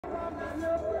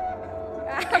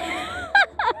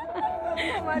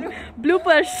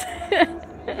Bloopers.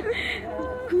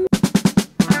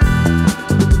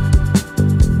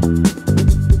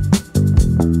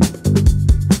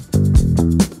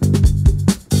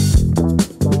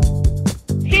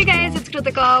 Hey guys, it's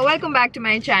Kritika. Welcome back to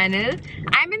my channel.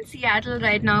 I'm in Seattle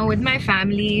right now with my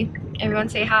family. Everyone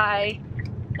say hi.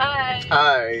 Hi.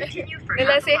 Hi.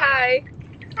 Nila, say hi.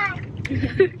 Hi.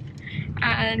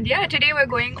 And yeah, today we're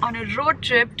going on a road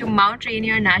trip to Mount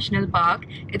Rainier National Park.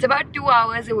 It's about 2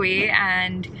 hours away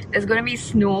and there's going to be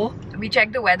snow. We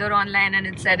checked the weather online and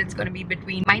it said it's going to be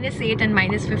between -8 and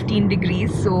 -15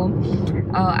 degrees. So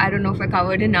I don't know if I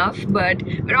covered enough, but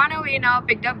we're on our way now,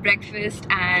 picked up breakfast,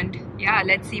 and yeah,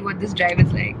 let's see what this drive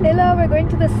is like. Hello, we're going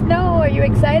to the snow. Are you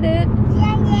excited?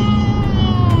 Yeah.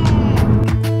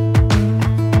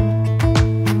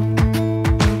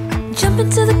 Jump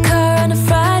into the car on a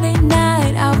Friday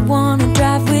night. I wanna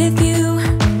drive with you.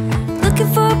 Looking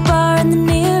for a bar in the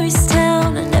nearest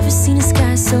town. I've never seen a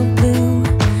sky so blue.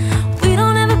 We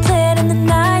don't ever play it and the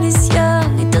night is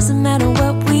young. It doesn't matter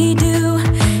what we do.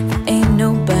 There ain't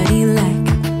nobody like.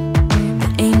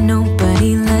 There ain't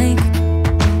nobody like.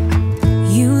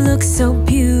 You look so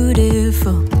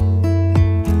beautiful,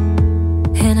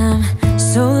 and I'm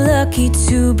so lucky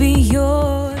to be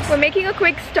yours. We're making a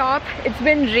quick stop. It's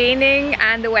been raining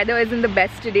and the weather isn't the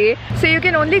best today. So you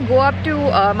can only go up to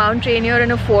Mount Rainier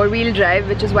in a 4-wheel drive,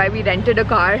 which is why we rented a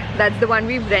car. That's the one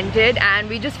we've rented, and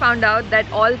we just found out that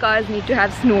all cars need to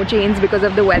have snow chains because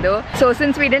of the weather. So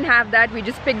since we didn't have that, we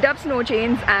just picked up snow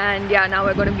chains, and yeah, now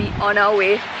we're gonna be on our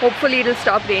way. Hopefully it'll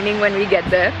stop raining when we get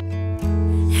there.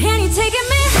 And you're taking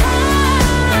me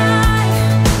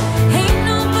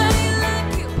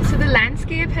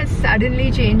Landscape has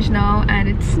suddenly changed now and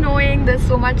it's snowing. There's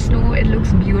so much snow, it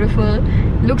looks beautiful.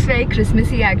 It looks very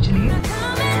Christmassy actually.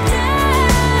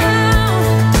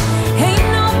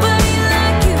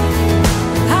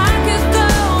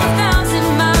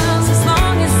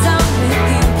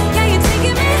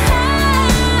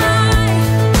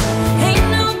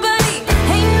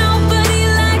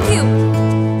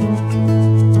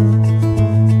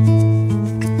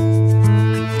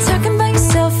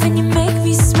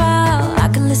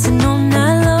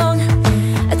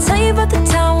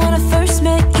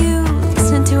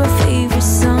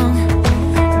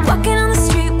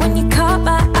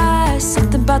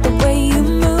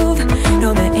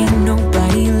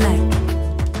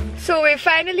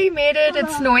 Finally made it.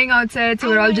 It's snowing outside, so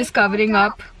we're all just covering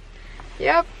up.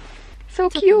 Yep, so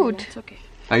cute. It's okay.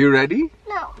 Are you ready?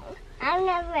 No, I'm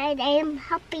not ready. I am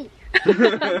happy.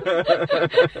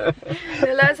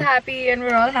 Lila's happy and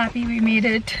we're all happy we made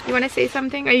it. You want to say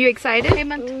something? Are you excited,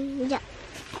 Hemant? Yeah.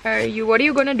 What are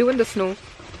you gonna do in the snow?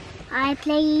 I'm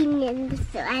playing in the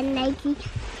snow and I sing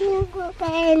Jingle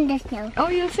Bell in the snow. Oh,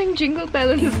 you'll sing Jingle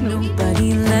Bell in the snow.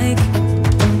 Nobody like.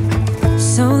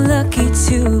 So lucky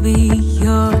to be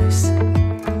yours.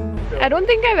 I don't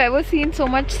think I've ever seen so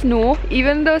much snow.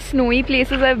 Even the snowy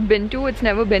places I've been to, it's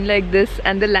never been like this,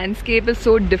 and the landscape is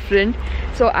so different.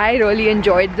 So I really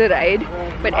enjoyed the ride.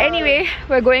 But anyway,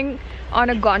 we're going on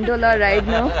a gondola ride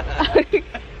now.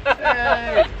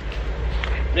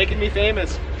 Making me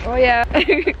famous. Oh yeah.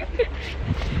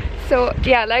 So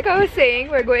yeah, like I was saying,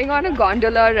 we're going on a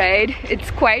gondola ride.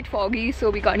 It's quite foggy, so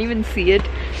we can't even see it,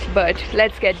 but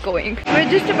let's get going. We're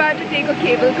just about to take a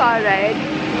cable car ride.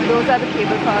 Those are the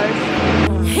cable cars.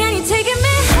 And you're taking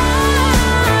me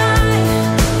high.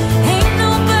 Ain't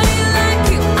nobody like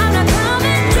you. I'm not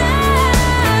coming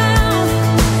down.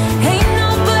 Ain't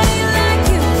nobody like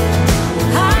you.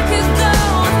 I could go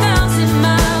 1,000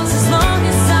 miles as long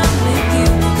as I'm with you.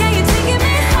 Yeah, you're taking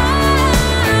me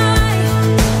high.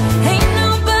 Ain't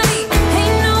nobody like you.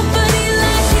 Ain't nobody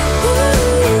like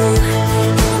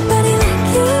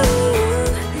you.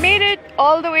 Made it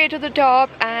all the way to the top,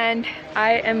 and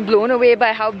I am blown away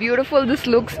by how beautiful this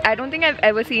looks. I don't think I've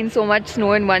ever seen so much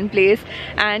snow in one place,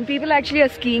 and people actually are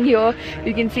skiing here.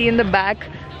 You can see in the back.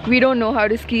 We don't know how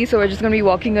to ski, so we're just gonna be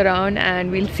walking around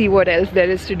and we'll see what else there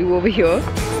is to do over here.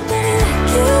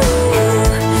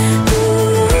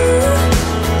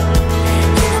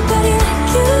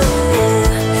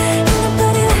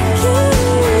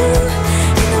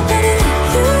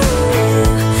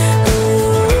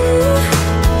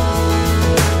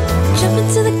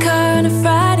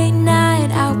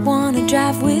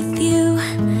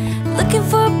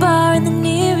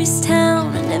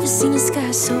 Seen a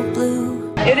sky so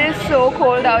blue. It is so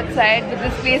cold outside, but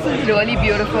this place is really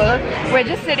beautiful. We're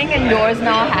just sitting indoors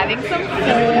now having some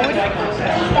food,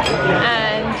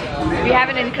 and we have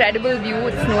an incredible view.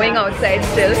 It's snowing outside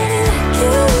still.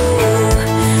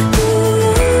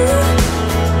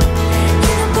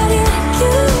 Nobody like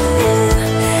you.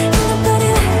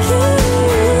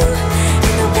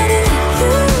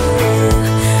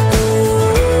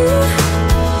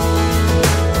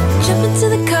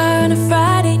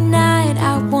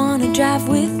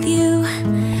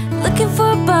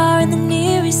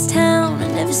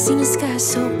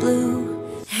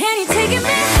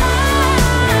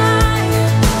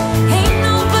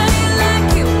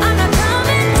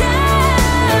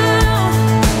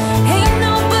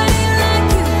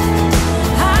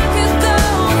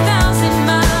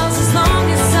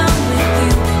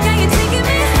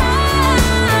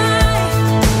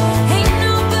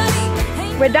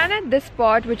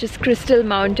 spot, which is Crystal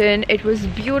Mountain. It was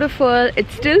beautiful.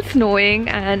 It's still snowing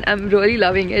and I'm really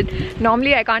loving it.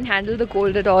 Normally I can't handle the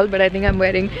cold at all, but I think I'm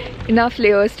wearing enough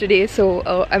layers today, so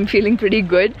I'm feeling pretty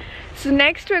good. So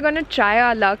next we're gonna try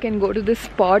our luck and go to this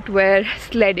spot where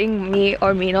sledding may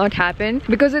or may not happen.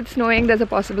 Because it's snowing, there's a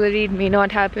possibility it may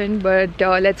not happen, but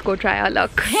let's go try our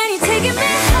luck. Can you take me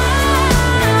high?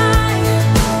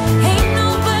 Ain't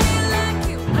nobody like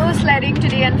you. No sledding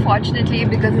today, unfortunately,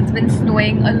 because it's been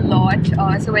snowing a lot.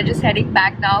 So we're just heading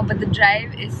back now, but the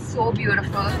drive is so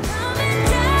beautiful. Coming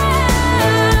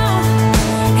down.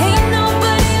 Ain't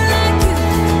nobody like you.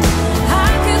 I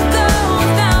could go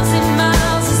 1,000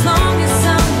 miles as long as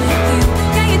I'm with you.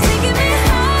 Can you take me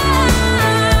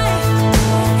high?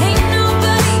 Ain't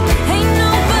nobody like you. Ain't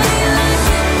nobody like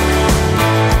you.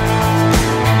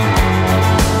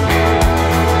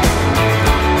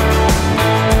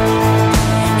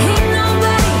 Ain't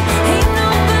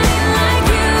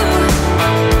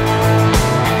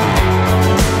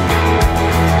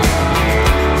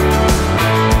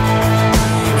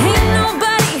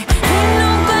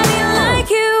nobody like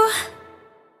you.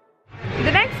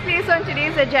 The next place on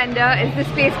today's agenda is this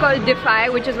place called DEFY,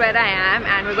 which is where I am,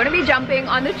 and we're going to be jumping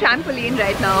on the trampoline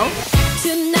right now.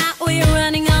 Tonight we're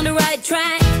running on the right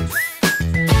track.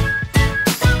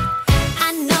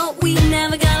 I know we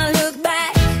never gonna look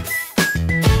back.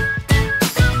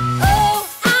 Oh,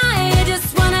 I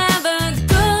just wanna have a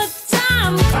good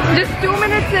time Just 2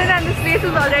 minutes in and this place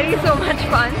is already so much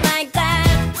fun. like that.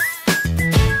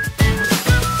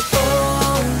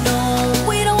 Oh no,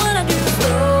 we don't wanna do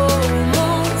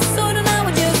slow-mo. So tonight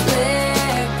we just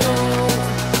let go.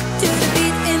 To the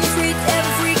beat in the streets,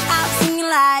 every freak out singing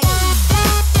like.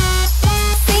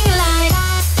 Singing like.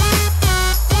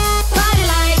 Party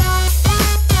like.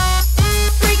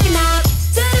 Freaking out.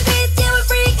 To the beat, yeah, we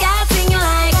freak out singing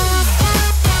like.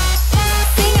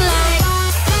 Singing like.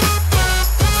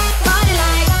 Party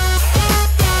like.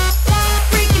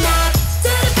 Freaking out.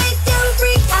 To the beat, yeah, we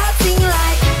freak out singing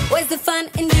like. Where's the fun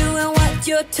in doing what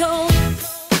you're told?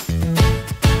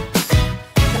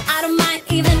 But I don't mind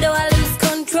even though I lose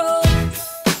control.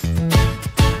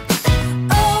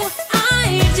 Oh,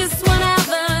 I just wanna have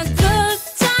a good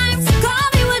time. So call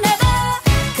me whenever.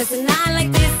 'Cause a night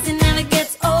like this, it never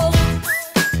gets old.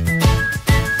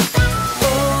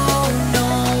 Oh no,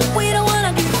 we don't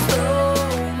wanna do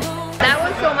slow-mo. That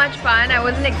was so much fun. I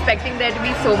wasn't expecting there to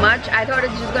be so much. I thought it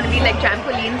was just going to be like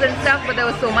trampolines and stuff, but there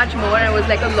was so much more. It was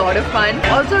like a lot of fun.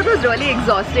 Also, it was really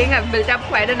exhausting. I've built up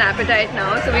quite an appetite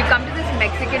now. So we've come to this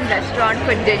Mexican restaurant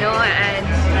for dinner and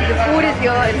the food is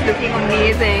here. It's looking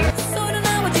amazing. So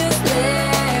tonight we just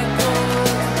let go.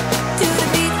 To the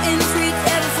beat in the streets,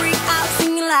 every freak out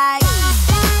singing like.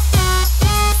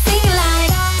 Singing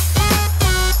like.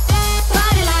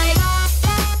 Party like.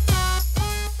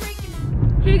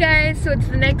 Hey guys, so it's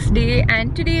the next day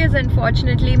and today is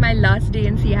unfortunately my last day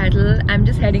in Seattle. I'm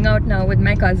just heading out now with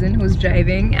my cousin who's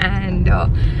driving, and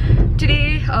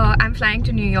today I'm flying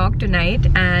to New York tonight,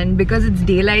 and because it's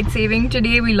daylight saving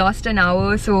today we lost an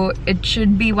hour, so it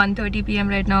should be 1:30 p.m.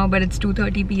 right now, but it's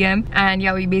 2:30 p.m. and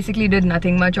yeah, we basically did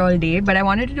nothing much all day, but I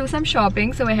wanted to do some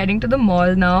shopping, so we're heading to the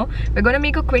mall now. We're gonna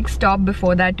make a quick stop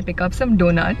before that to pick up some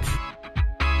donuts.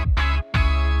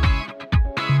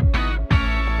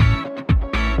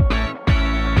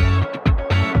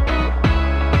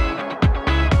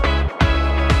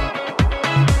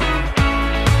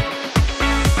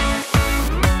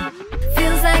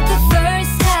 Feels like the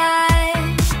first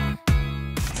time.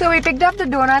 So we picked up the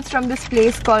donuts from this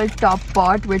place called Top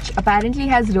Pot, which apparently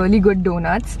has really good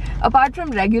donuts. Apart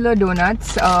from regular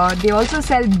donuts, they also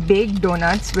sell baked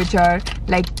donuts, which are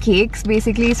like cakes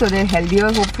basically, so they're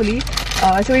healthier hopefully.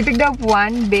 So we picked up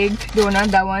one baked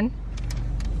donut, that one.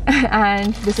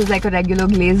 And this is like a regular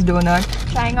glazed donut.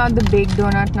 Trying out the baked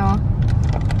donut now.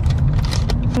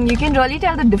 You can really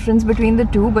tell the difference between the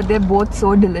two, but they're both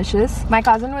so delicious. My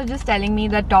cousin was just telling me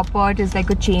that Top Pot is like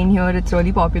a chain here. It's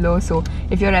really popular, so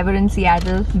if you're ever in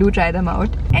Seattle, do try them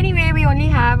out. Anyway, we only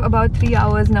have about 3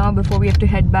 hours now before we have to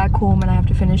head back home, and I have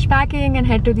to finish packing and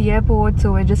head to the airport,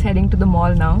 so we're just heading to the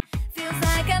mall now. Feels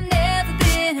like I've never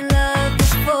been in love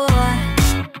before.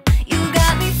 You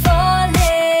got me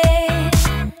falling.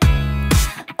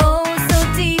 Oh, so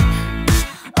deep.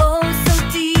 Oh, so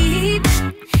deep.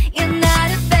 You're not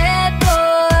a bad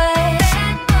boy.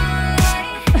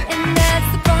 And that's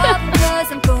the problem, 'cause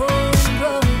I'm going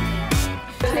broke.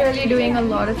 Clearly doing a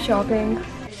lot of shopping.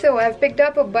 So I've picked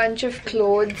up a bunch of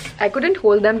clothes. I couldn't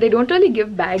hold them. They don't really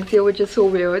give bags here, which is so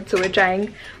weird. So we're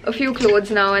trying a few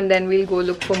clothes now and then we'll go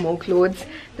look for more clothes.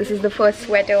 This is the first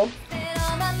sweater. All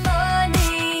my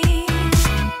money,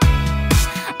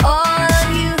 all of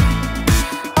you,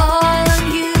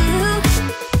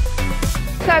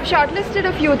 So I've shortlisted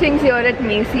a few things here at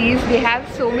Macy's. They have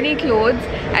so many clothes.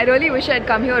 I really wish I'd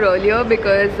come here earlier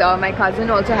because my cousin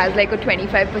also has like a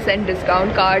 25%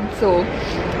 discount card. So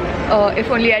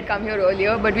if only I'd come here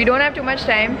earlier. But we don't have too much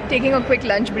time. Taking a quick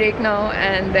lunch break now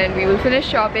and then we will finish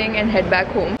shopping and head back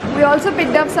home. We also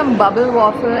picked up some bubble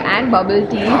waffle and bubble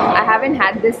tea. I haven't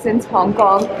had this since Hong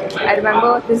Kong. I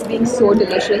remember this being so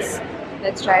delicious.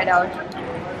 Let's try it out.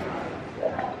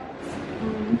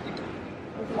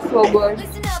 So good.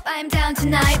 Listen up, I'm down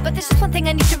tonight, but there's just one thing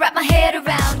I need to wrap my head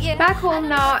around. Yeah. Back home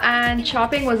now, and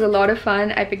shopping was a lot of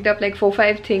fun. I picked up like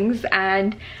 4-5 things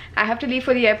and I have to leave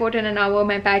for the airport in an hour.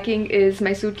 My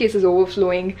suitcase is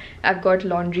overflowing. I've got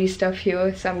laundry stuff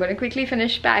here, so I'm gonna quickly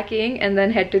finish packing and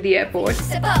then head to the airport.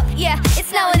 Step up, yeah,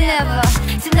 it's now or never.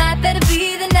 Tonight better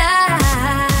be the night.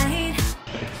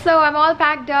 So I'm all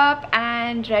packed up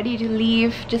and ready to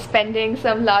leave. Just spending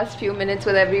some last few minutes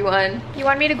with everyone. You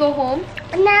want me to go home?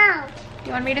 No.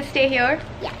 You want me to stay here?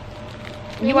 Yeah.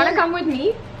 You want to come with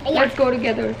me? Yeah. Let's go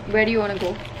together. Where do you want to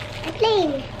go? A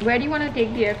plane. Where do you want to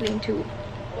take the airplane to?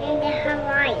 In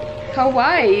Hawaii.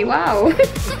 Hawaii, wow.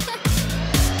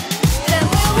 Then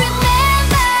we'll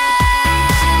remember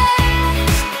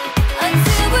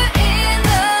until we're in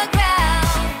the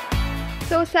ground.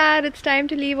 So sad, it's time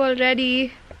to leave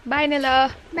already. Bye,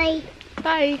 Nila. Bye.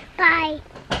 Bye. Bye.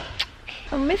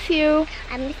 I'll miss you.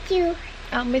 I miss you.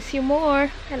 I'll miss you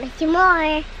more. I miss you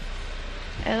more.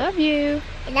 I love you.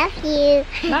 I love you.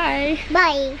 Bye.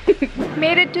 Bye.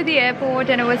 Made it to the airport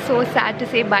and it was so sad to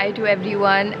say bye to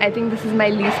everyone. I think this is my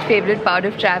least favorite part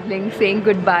of traveling, saying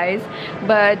goodbyes.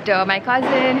 But my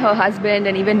cousin, her husband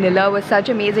and even Nila was such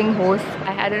amazing hosts.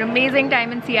 I had an amazing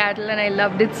time in Seattle and I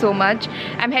loved it so much.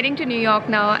 I'm heading to New York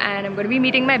now and I'm going to be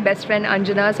meeting my best friend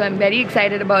Anjana, so I'm very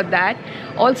excited about that.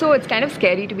 Also, it's kind of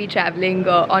scary to be traveling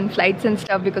on flights and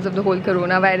stuff because of the whole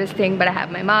coronavirus thing, but I have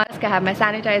my mask, I have my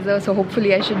sanitizer, so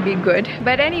hopefully I should be good.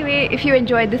 But anyway, if you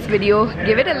enjoyed this video,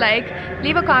 give it a like,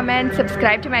 leave a comment,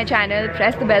 subscribe to my channel,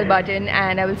 press the bell button,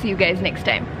 and I will see you guys next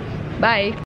time. Bye.